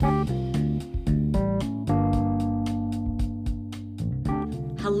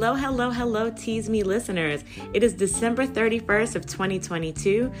Hello, hello, hello, Tease Me listeners. It is December 31st of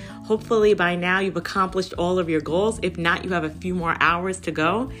 2022. Hopefully by now you've accomplished all of your goals. If not, you have a few more hours to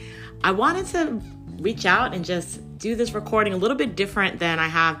go. I wanted to reach out and just do this recording a little bit different than I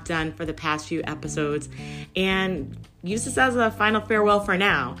have done for the past few episodes and use this as a final farewell for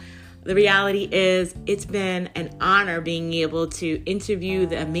now. The reality is it's been an honor being able to interview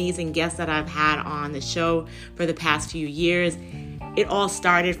the amazing guests that I've had on the show for the past few years. It all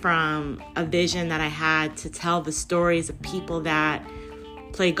started from a vision that I had to tell the stories of people that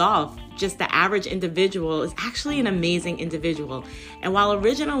play golf. Just the average individual is actually an amazing individual. And while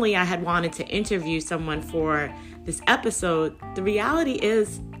originally I had wanted to interview someone for this episode, the reality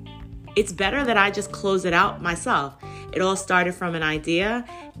is it's better that I just close it out myself. It all started from an idea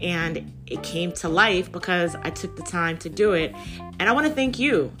and it came to life because I took the time to do it. And I want to thank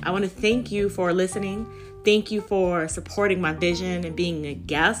you. I want to thank you for listening. Thank you for supporting my vision and being a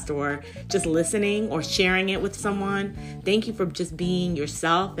guest or just listening or sharing it with someone. Thank you for just being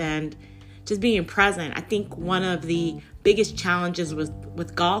yourself and just being present. I think one of the biggest challenges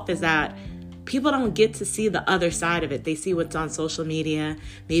with golf is that people don't get to see the other side of it. They see what's on social media.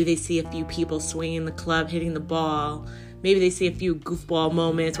 Maybe they see a few people swinging the club, hitting the ball. Maybe they see a few goofball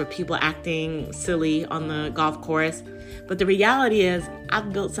moments where people acting silly on the golf course. But the reality is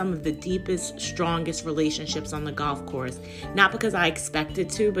I've built some of the deepest, strongest relationships on the golf course. Not because I expected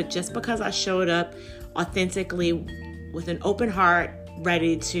to, but just because I showed up authentically with an open heart,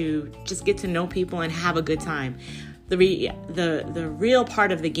 ready to just get to know people and have a good time. The real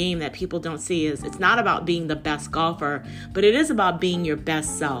part of the game that people don't see is it's not about being the best golfer, but it is about being your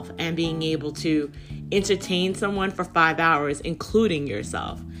best self and being able to entertain someone for 5 hours, including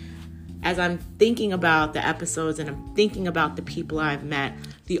yourself. As I'm thinking about the episodes and I'm thinking about the people I've met,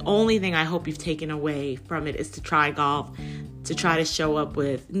 the only thing I hope you've taken away from it is to try golf, to try to show up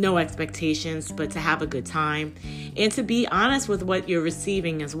with no expectations, but to have a good time and to be honest with what you're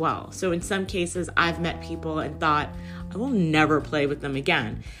receiving as well. So in some cases, I've met people and thought, I will never play with them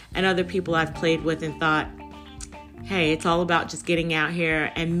again. And other people I've played with and thought, hey, it's all about just getting out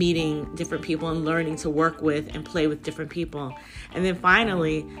here and meeting different people and learning to work with and play with different people. And then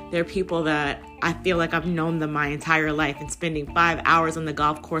finally, there are people that I feel like I've known them my entire life and spending 5 hours on the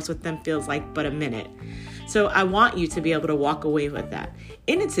golf course with them feels like but a minute. So I want you to be able to walk away with that.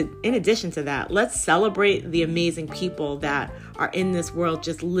 In addition to that, let's celebrate the amazing people that are in this world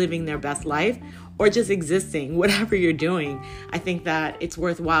just living their best life or just existing, whatever you're doing. I think that it's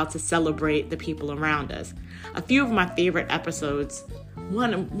worthwhile to celebrate the people around us. A few of my favorite episodes,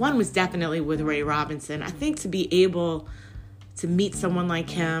 one was definitely with Ray Robinson. I think to be able to meet someone like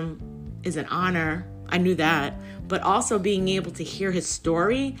him is an honor. I knew that. But also being able to hear his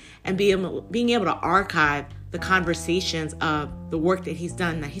story and being able to archive the conversations of the work that he's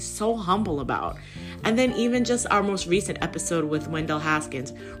done that he's so humble about. And then even just our most recent episode with Wendell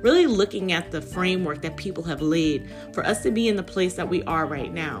Haskins, really looking at the framework that people have laid for us to be in the place that we are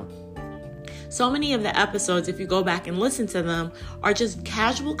right now. So many of the episodes, if you go back and listen to them, are just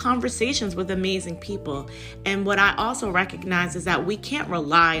casual conversations with amazing people. And what I also recognize is that we can't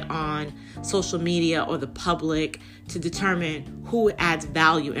rely on social media or the public to determine who adds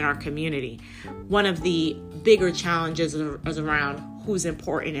value in our community. One of the bigger challenges is around who's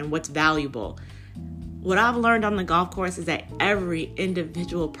important and what's valuable. What I've learned on the golf course is that every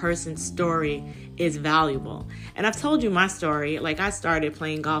individual person's story is valuable. And I've told you my story. Like, I started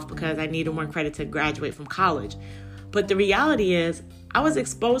playing golf because I needed more credit to graduate from college. But the reality is I was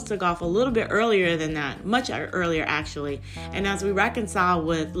exposed to golf a little bit earlier than that, much earlier actually. And as we reconcile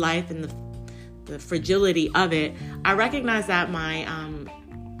with life and the fragility of it, I recognize that my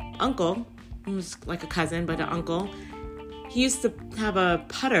uncle, he was like a cousin, but an uncle, he used to have a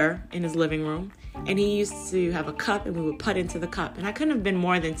putter in his living room. And he used to have a cup and we would putt into the cup. And I couldn't have been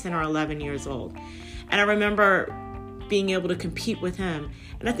more than 10 or 11 years old. And I remember being able to compete with him.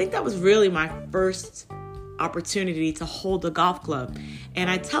 And I think that was really my first opportunity to hold a golf club. And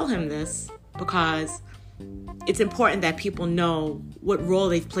I tell him this because it's important that people know what role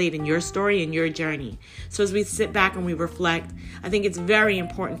they've played in your story and your journey. So as we sit back and we reflect, I think it's very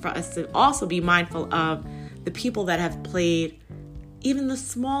important for us to also be mindful of the people that have played even the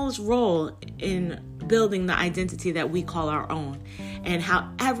smallest role in building the identity that we call our own, and how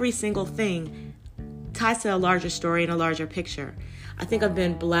every single thing ties to a larger story and a larger picture. I think I've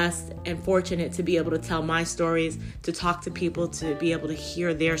been blessed and fortunate to be able to tell my stories, to talk to people, to be able to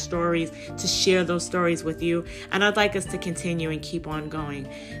hear their stories, to share those stories with you. And I'd like us to continue and keep on going.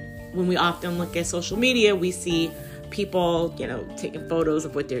 When we often look at social media, we see people, taking photos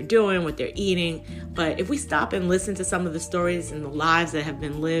of what they're doing, what they're eating. But if we stop and listen to some of the stories and the lives that have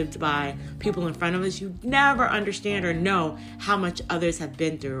been lived by people in front of us, you never understand or know how much others have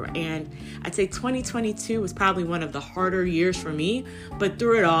been through. And I'd say 2022 was probably one of the harder years for me, but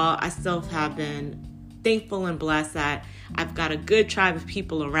through it all, I still have been thankful and blessed that I've got a good tribe of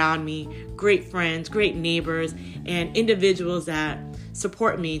people around me, great friends, great neighbors, and individuals that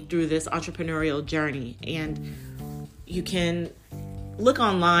support me through this entrepreneurial journey. And you can look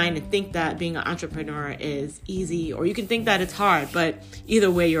online and think that being an entrepreneur is easy, or you can think that it's hard, but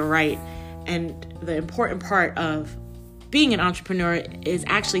either way, you're right. And the important part of being an entrepreneur is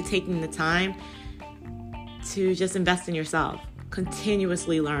actually taking the time to just invest in yourself.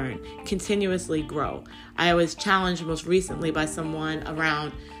 Continuously learn, continuously grow. I was challenged most recently by someone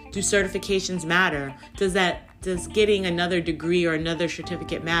around, do certifications matter? Does getting another degree or another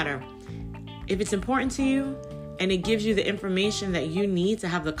certificate matter? If it's important to you and it gives you the information that you need to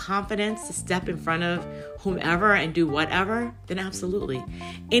have the confidence to step in front of whomever and do whatever, then absolutely.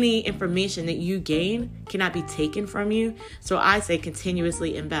 Any information that you gain cannot be taken from you. So I say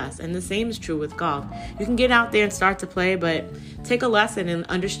continuously invest. And the same is true with golf. You can get out there and start to play, but take a lesson and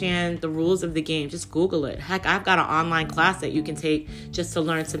understand the rules of the game. Just Google it. Heck, I've got an online class that you can take just to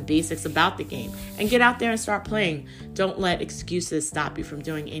learn some basics about the game. And get out there and start playing. Don't let excuses stop you from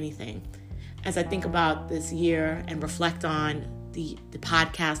doing anything. As I think about this year and reflect on the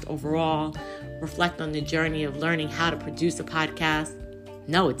podcast overall, reflect on the journey of learning how to produce a podcast.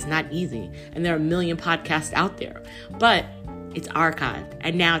 No, it's not easy. And there are a million podcasts out there, but it's archived.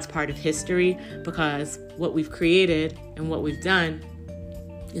 And now it's part of history because what we've created and what we've done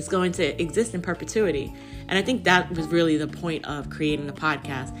is going to exist in perpetuity. And I think that was really the point of creating the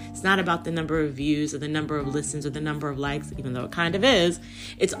podcast. It's not about the number of views or the number of listens or the number of likes, even though it kind of is.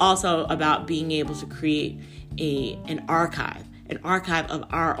 It's also about being able to create an archive of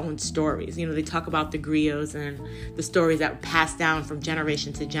our own stories. They talk about the griots and the stories that pass down from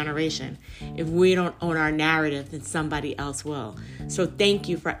generation to generation. If we don't own our narrative, then somebody else will. So thank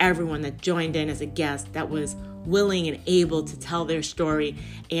you for everyone that joined in as a guest that was willing and able to tell their story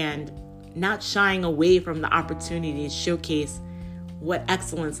and not shying away from the opportunity to showcase what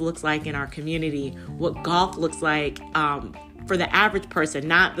excellence looks like in our community, what golf looks like for the average person,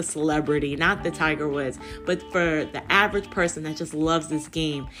 not the celebrity, not the Tiger Woods, but for the average person that just loves this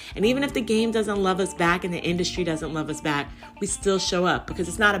game. And even if the game doesn't love us back and the industry doesn't love us back, we still show up because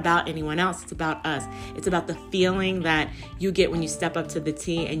it's not about anyone else. It's about us. It's about the feeling that you get when you step up to the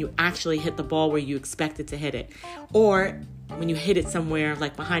tee and you actually hit the ball where you expected to hit it. Or when you hit it somewhere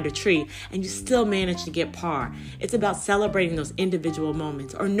like behind a tree and you still manage to get par. It's about celebrating those individual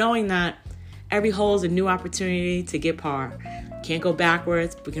moments or knowing that every hole is a new opportunity to get par. Can't go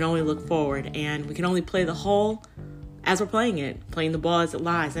backwards. We can only look forward, and we can only play the hole as we're playing it, playing the ball as it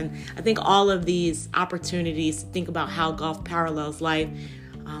lies. And I think all of these opportunities to think about how golf parallels life,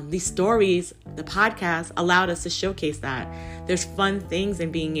 these stories, the podcast allowed us to showcase that. There's fun things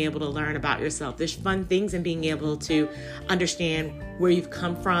in being able to learn about yourself. There's fun things in being able to understand where you've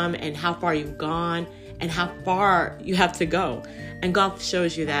come from and how far you've gone and how far you have to go. And golf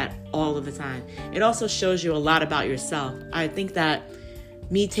shows you that all of the time. It also shows you a lot about yourself. I think that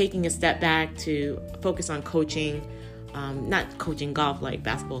me taking a step back to focus on coaching, not coaching golf like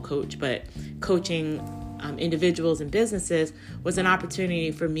basketball coach, but coaching individuals and businesses was an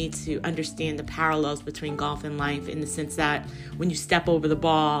opportunity for me to understand the parallels between golf and life, in the sense that when you step over the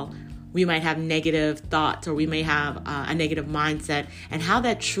ball, we might have negative thoughts or we may have a negative mindset, and how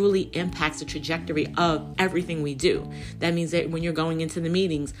that truly impacts the trajectory of everything we do. That means that when you're going into the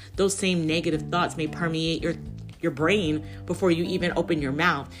meetings, those same negative thoughts may permeate your brain before you even open your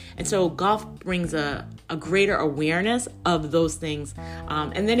mouth. And so golf brings a greater awareness of those things.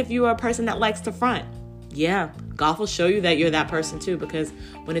 And then if you are a person that likes to front, golf will show you that you're that person too, because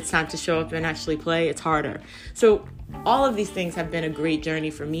when it's time to show up and actually play, it's harder. So all of these things have been a great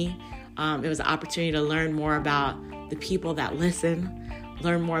journey for me. It was an opportunity to learn more about the people that listen,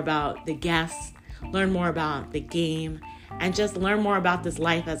 learn more about the guests, learn more about the game, and just learn more about this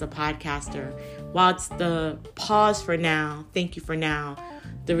life as a podcaster. While it's the pause for now, thank you for now,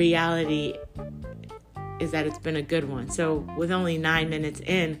 the reality is that it's been a good one. So with only 9 minutes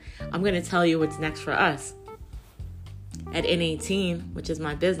in, I'm going to tell you what's next for us. At N18, which is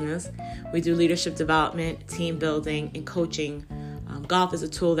my business, we do leadership development, team building, and coaching. Golf is a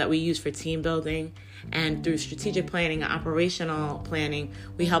tool that we use for team building, and through strategic planning and operational planning,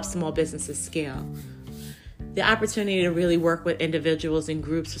 we help small businesses scale. The opportunity to really work with individuals and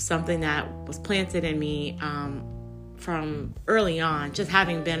groups was something that was planted in me from early on, just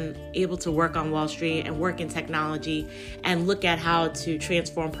having been able to work on Wall Street and work in technology and look at how to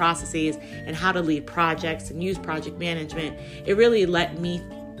transform processes and how to lead projects and use project management, it really let me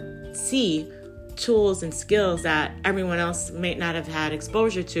see tools and skills that everyone else may not have had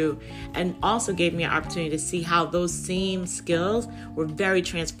exposure to, and also gave me an opportunity to see how those same skills were very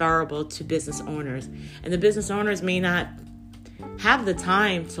transferable to business owners. And the business owners may not have the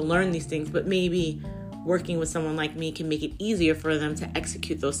time to learn these things, but maybe working with someone like me can make it easier for them to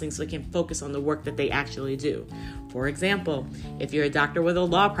execute those things so they can focus on the work that they actually do. For example, if you're a doctor with a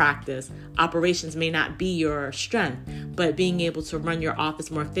law practice, operations may not be your strength, but being able to run your office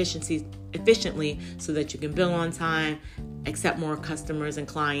more efficiently so that you can bill on time, accept more customers and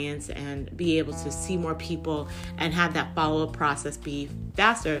clients, and be able to see more people and have that follow-up process be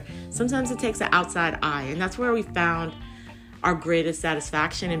faster. Sometimes it takes an outside eye, and that's where we found our greatest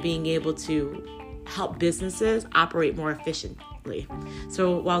satisfaction in being able to help businesses operate more efficiently.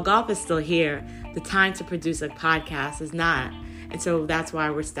 So while golf is still here, the time to produce a podcast is not. And so that's why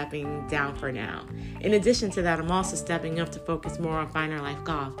we're stepping down for now. In addition to that, I'm also stepping up to focus more on Finer Life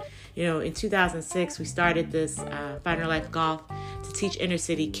Golf. In 2006, we started this Finer Life Golf to teach inner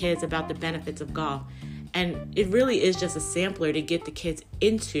city kids about the benefits of golf. And it really is just a sampler to get the kids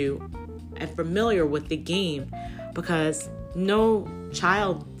into and familiar with the game, because no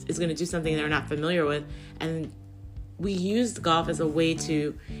child is going to do something they're not familiar with. And we used golf as a way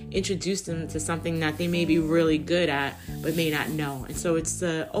to introduce them to something that they may be really good at, but may not know. And so it's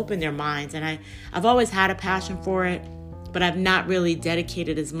to open their minds. And I've always had a passion for it, but I've not really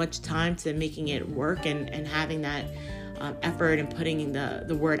dedicated as much time to making it work and having that effort and putting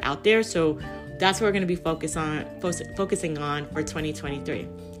the word out there. So that's what we're going to be focusing on for 2023.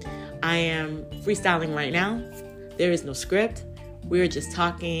 I am freestyling right now. There is no script. We're just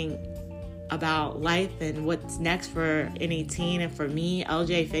talking about life and what's next for N18 and for me,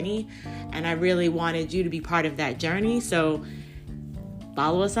 LJ Finney. And I really wanted you to be part of that journey. So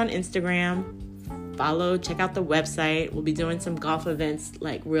follow us on Instagram. Check out the website. We'll be doing some golf events,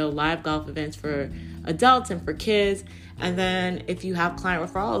 like real live golf events for adults and for kids. And then if you have client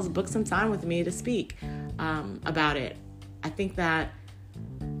referrals, book some time with me to speak about it. I think that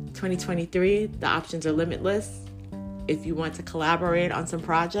 2023, the options are limitless. If you want to collaborate on some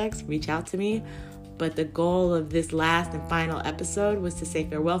projects, reach out to me. But the goal of this last and final episode was to say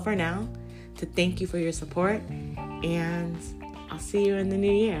farewell for now, to thank you for your support, and I'll see you in the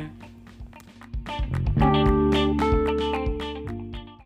new year.